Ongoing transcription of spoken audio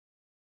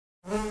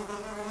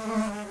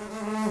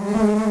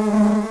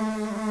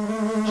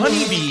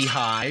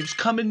hives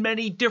come in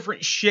many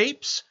different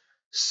shapes,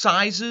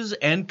 sizes,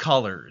 and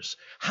colors.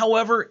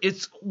 However,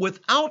 it's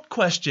without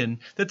question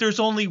that there's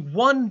only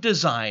one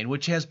design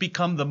which has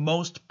become the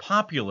most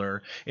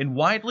popular and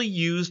widely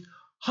used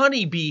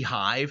honeybee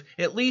hive,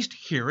 at least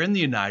here in the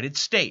United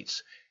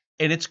States,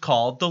 and it's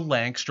called the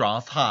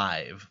Langstroth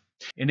hive.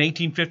 In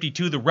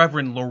 1852, the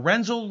Reverend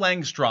Lorenzo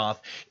Langstroth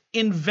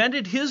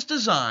invented his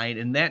design,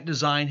 and that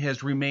design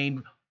has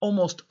remained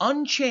almost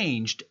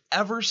unchanged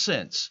ever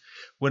since.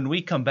 When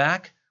we come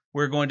back,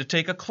 we're going to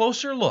take a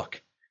closer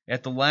look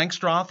at the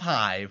Langstroth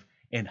hive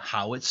and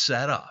how it's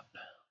set up.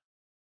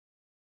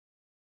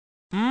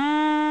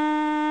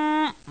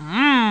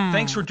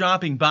 Thanks for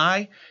dropping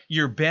by.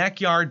 Your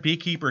backyard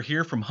beekeeper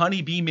here from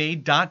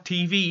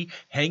HoneyBeeMade.tv,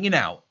 hanging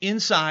out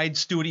inside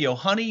Studio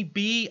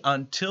Honeybee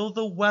until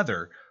the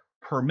weather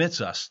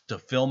permits us to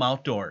film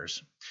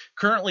outdoors.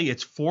 Currently,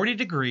 it's 40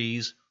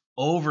 degrees,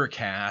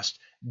 overcast,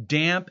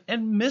 damp,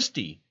 and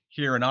misty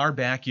here in our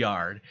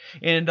backyard,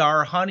 and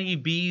our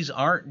honeybees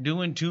aren't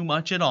doing too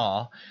much at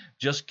all,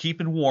 just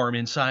keeping warm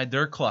inside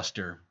their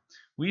cluster.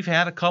 We've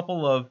had a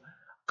couple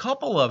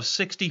of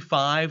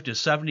 65 to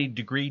 70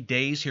 degree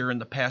days here in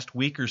the past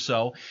week or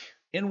so,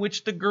 in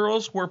which the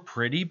girls were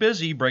pretty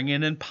busy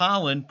bringing in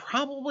pollen,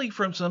 probably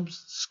from some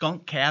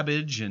skunk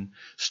cabbage and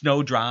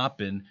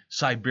snowdrop and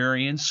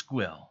Siberian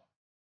squill.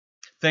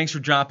 Thanks for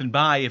dropping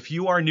by. If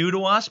you are new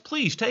to us,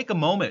 please take a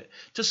moment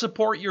to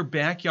support your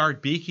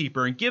backyard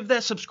beekeeper and give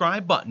that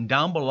subscribe button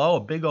down below a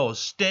big old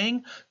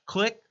sting,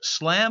 click,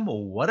 slam,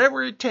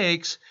 whatever it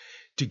takes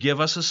to give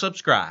us a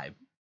subscribe.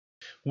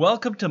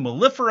 Welcome to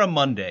Mellifera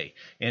Monday,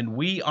 and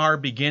we are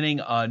beginning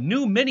a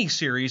new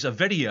mini-series of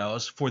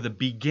videos for the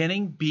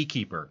beginning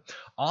beekeeper,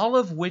 all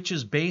of which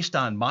is based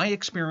on my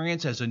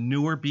experience as a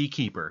newer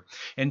beekeeper.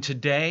 And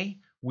today,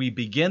 we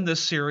begin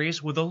this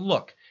series with a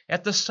look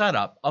at the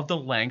setup of the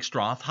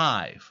Langstroth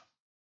hive.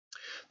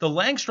 The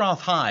Langstroth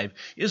hive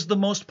is the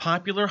most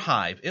popular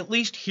hive, at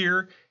least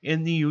here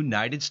in the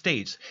United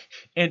States,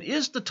 and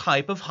is the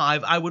type of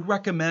hive I would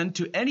recommend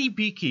to any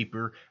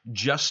beekeeper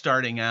just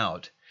starting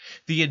out.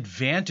 The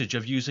advantage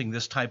of using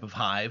this type of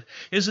hive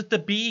is that the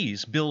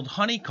bees build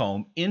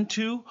honeycomb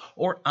into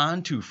or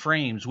onto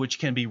frames which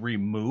can be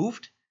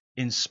removed,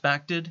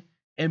 inspected,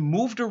 and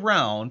moved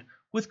around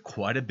with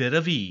quite a bit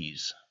of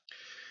ease.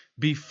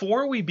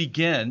 Before we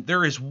begin,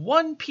 there is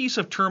one piece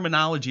of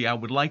terminology I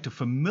would like to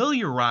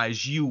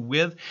familiarize you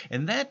with,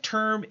 and that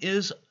term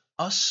is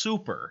a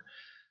super.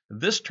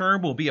 This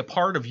term will be a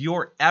part of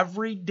your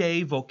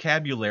everyday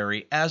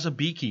vocabulary as a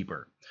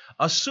beekeeper.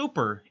 A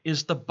super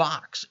is the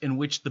box in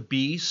which the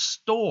bees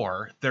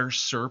store their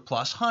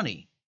surplus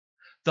honey,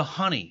 the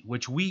honey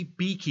which we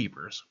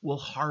beekeepers will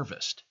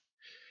harvest.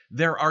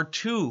 There are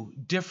two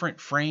different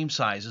frame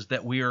sizes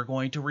that we are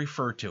going to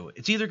refer to.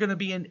 It's either going to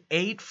be an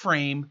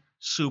 8-frame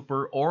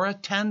super or a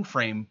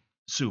 10-frame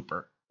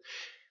super.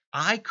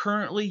 I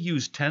currently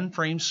use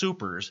 10-frame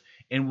supers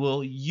and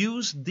will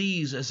use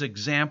these as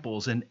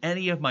examples in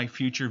any of my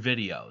future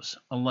videos,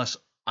 unless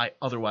I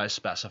otherwise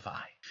specify.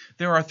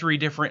 There are 3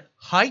 different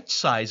height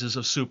sizes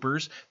of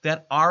supers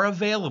that are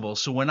available,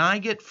 so when I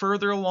get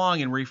further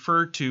along and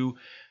refer to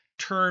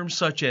terms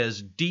such as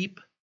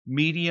deep,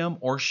 medium,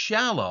 or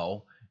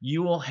shallow,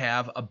 you will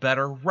have a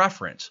better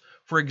reference.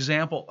 For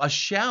example, a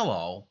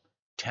shallow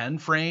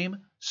 10-frame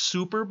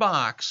super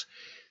box,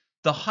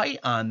 the height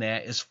on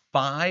that is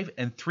 5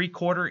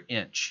 3/4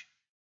 inch.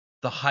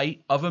 The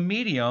height of a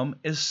medium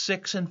is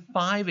 6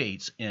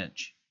 5/8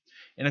 inch.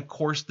 And of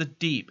course, the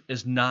deep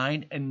is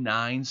 9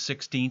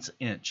 9/16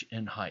 inch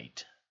in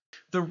height.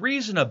 The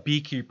reason a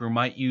beekeeper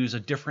might use a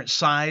different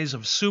size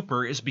of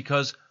super is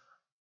because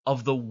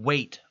of the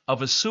weight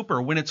of a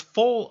super when it's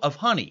full of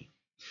honey.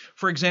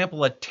 For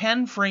example, a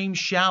 10-frame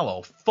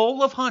shallow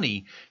full of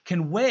honey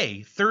can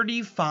weigh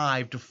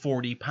 35 to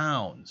 40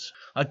 pounds.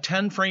 A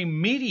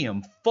 10-frame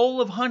medium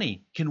full of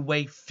honey can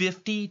weigh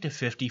 50 to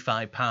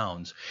 55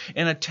 pounds.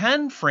 And a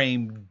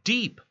 10-frame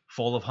deep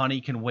full of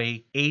honey can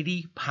weigh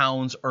 80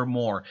 pounds or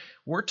more.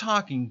 We're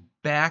talking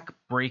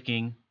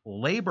back-breaking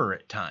labor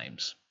at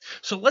times.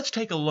 So let's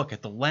take a look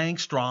at the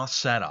Langstroth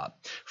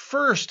setup.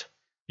 First,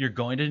 you're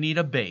going to need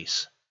a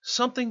base.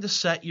 Something to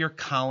set your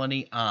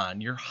colony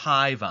on, your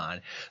hive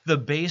on. The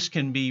base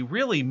can be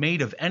really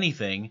made of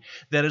anything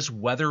that is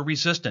weather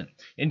resistant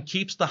and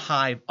keeps the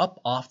hive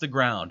up off the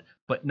ground,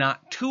 but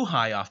not too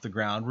high off the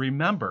ground.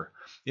 Remember,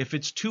 if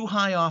it's too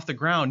high off the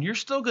ground, you're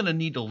still going to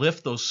need to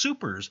lift those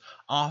supers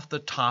off the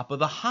top of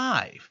the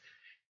hive,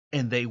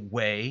 and they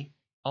weigh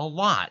a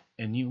lot.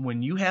 And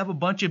when you have a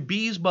bunch of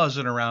bees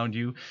buzzing around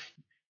you,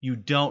 you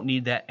don't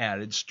need that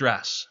added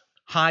stress.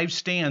 Hive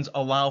stands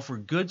allow for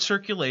good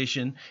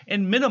circulation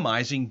and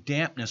minimizing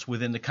dampness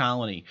within the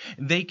colony.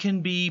 They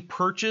can be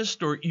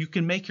purchased or you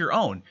can make your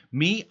own.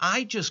 Me,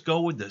 I just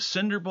go with the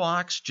cinder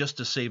blocks just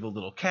to save a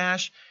little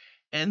cash,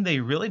 and they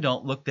really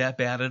don't look that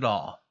bad at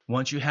all.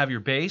 Once you have your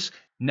base,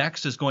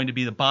 next is going to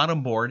be the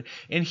bottom board,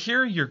 and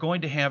here you're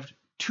going to have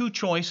 2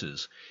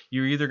 choices.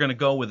 You're either going to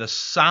go with a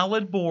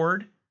solid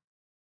board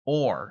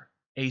or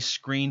a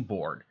screen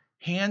board.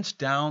 Hands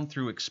down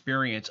through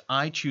experience,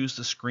 I choose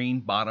the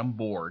screen bottom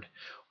board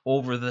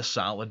over the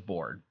solid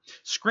board.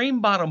 Screen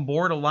bottom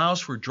board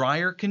allows for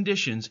drier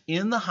conditions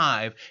in the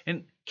hive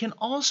and can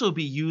also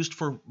be used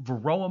for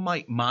varroa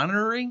mite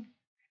monitoring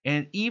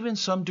and even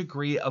some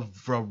degree of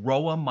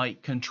varroa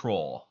mite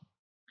control.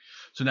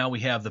 So now we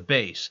have the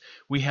base,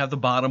 we have the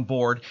bottom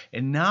board,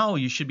 and now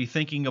you should be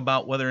thinking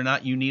about whether or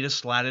not you need a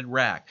slatted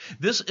rack.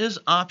 This is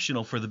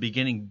optional for the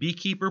beginning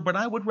beekeeper, but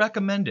I would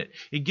recommend it.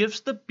 It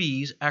gives the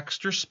bees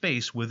extra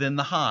space within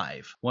the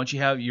hive. Once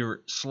you have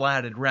your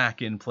slatted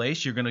rack in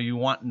place, you're going to be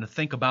wanting to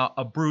think about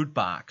a brood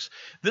box.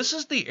 This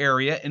is the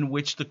area in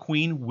which the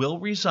queen will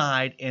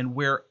reside and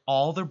where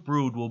all the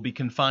brood will be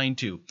confined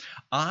to.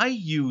 I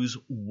use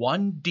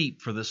 1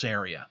 deep for this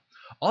area.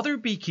 Other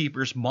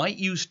beekeepers might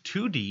use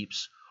 2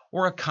 deeps,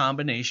 or a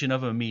combination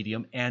of a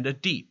medium and a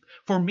deep.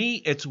 For me,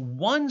 it's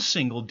 1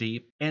 single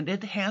deep, and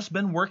it has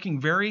been working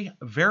very,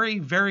 very,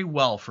 very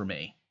well for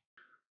me.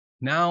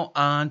 Now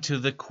on to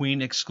the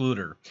queen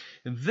excluder.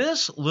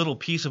 This little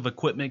piece of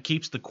equipment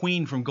keeps the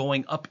queen from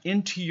going up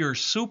into your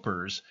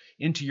supers,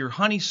 into your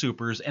honey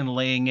supers, and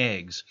laying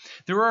eggs.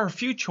 There are a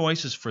few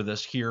choices for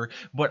this here,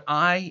 but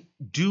I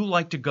do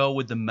like to go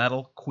with the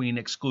metal queen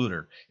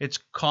excluder. It's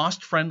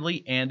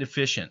cost-friendly and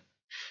efficient.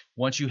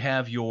 Once you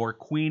have your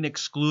queen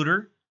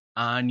excluder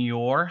on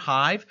your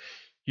hive,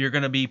 you're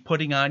going to be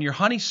putting on your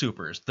honey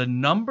supers. The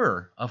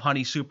number of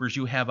honey supers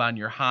you have on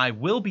your hive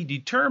will be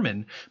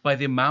determined by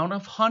the amount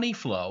of honey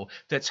flow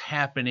that's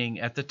happening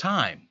at the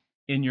time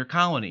in your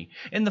colony.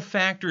 And the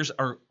factors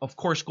are, of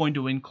course, going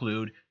to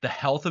include the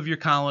health of your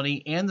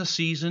colony and the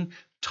season,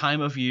 time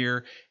of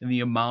year, and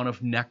the amount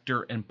of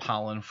nectar and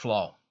pollen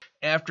flow.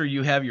 After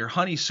you have your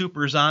honey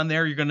supers on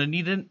there, you're going to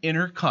need an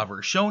inner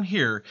cover. Shown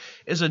here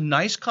is a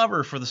nice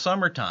cover for the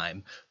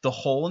summertime. The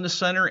hole in the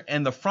center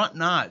and the front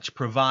notch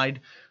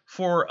provide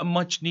for a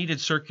much needed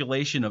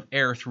circulation of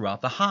air throughout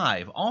the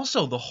hive.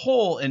 Also, the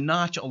hole and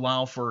notch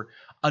allow for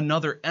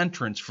another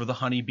entrance for the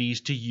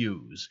honeybees to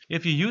use.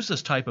 If you use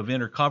this type of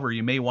inner cover,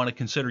 you may want to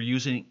consider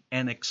using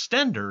an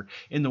extender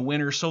in the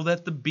winter so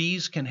that the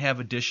bees can have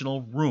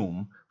additional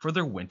room for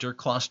their winter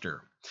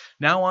cluster.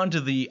 Now on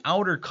to the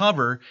outer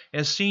cover,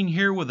 as seen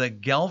here with a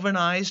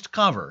galvanized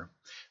cover.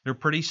 They're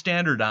pretty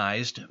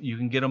standardized. You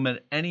can get them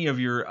at any of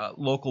your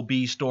local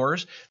bee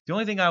stores. The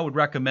only thing I would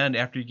recommend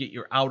after you get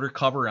your outer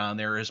cover on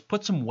there is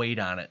put some weight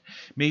on it.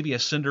 Maybe a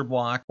cinder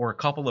block or a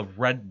couple of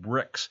red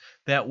bricks.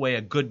 That way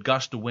a good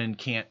gust of wind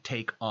can't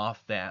take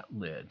off that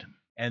lid.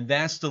 And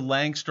that's the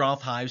Langstroth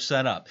hive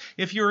setup.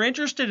 If you're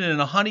interested in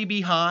a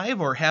honeybee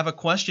hive or have a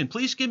question,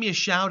 please give me a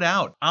shout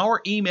out.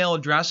 Our email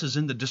address is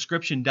in the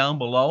description down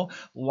below.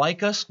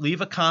 Like us,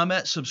 leave a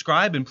comment,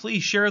 subscribe, and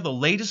please share the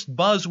latest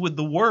buzz with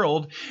the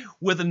world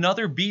with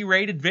another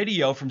bee-rated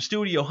video from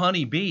Studio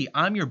Honeybee.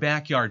 I'm your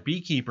backyard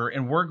beekeeper,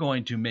 and we're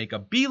going to make a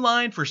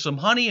beeline for some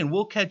honey, and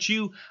we'll catch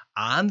you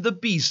on the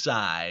bee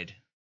side.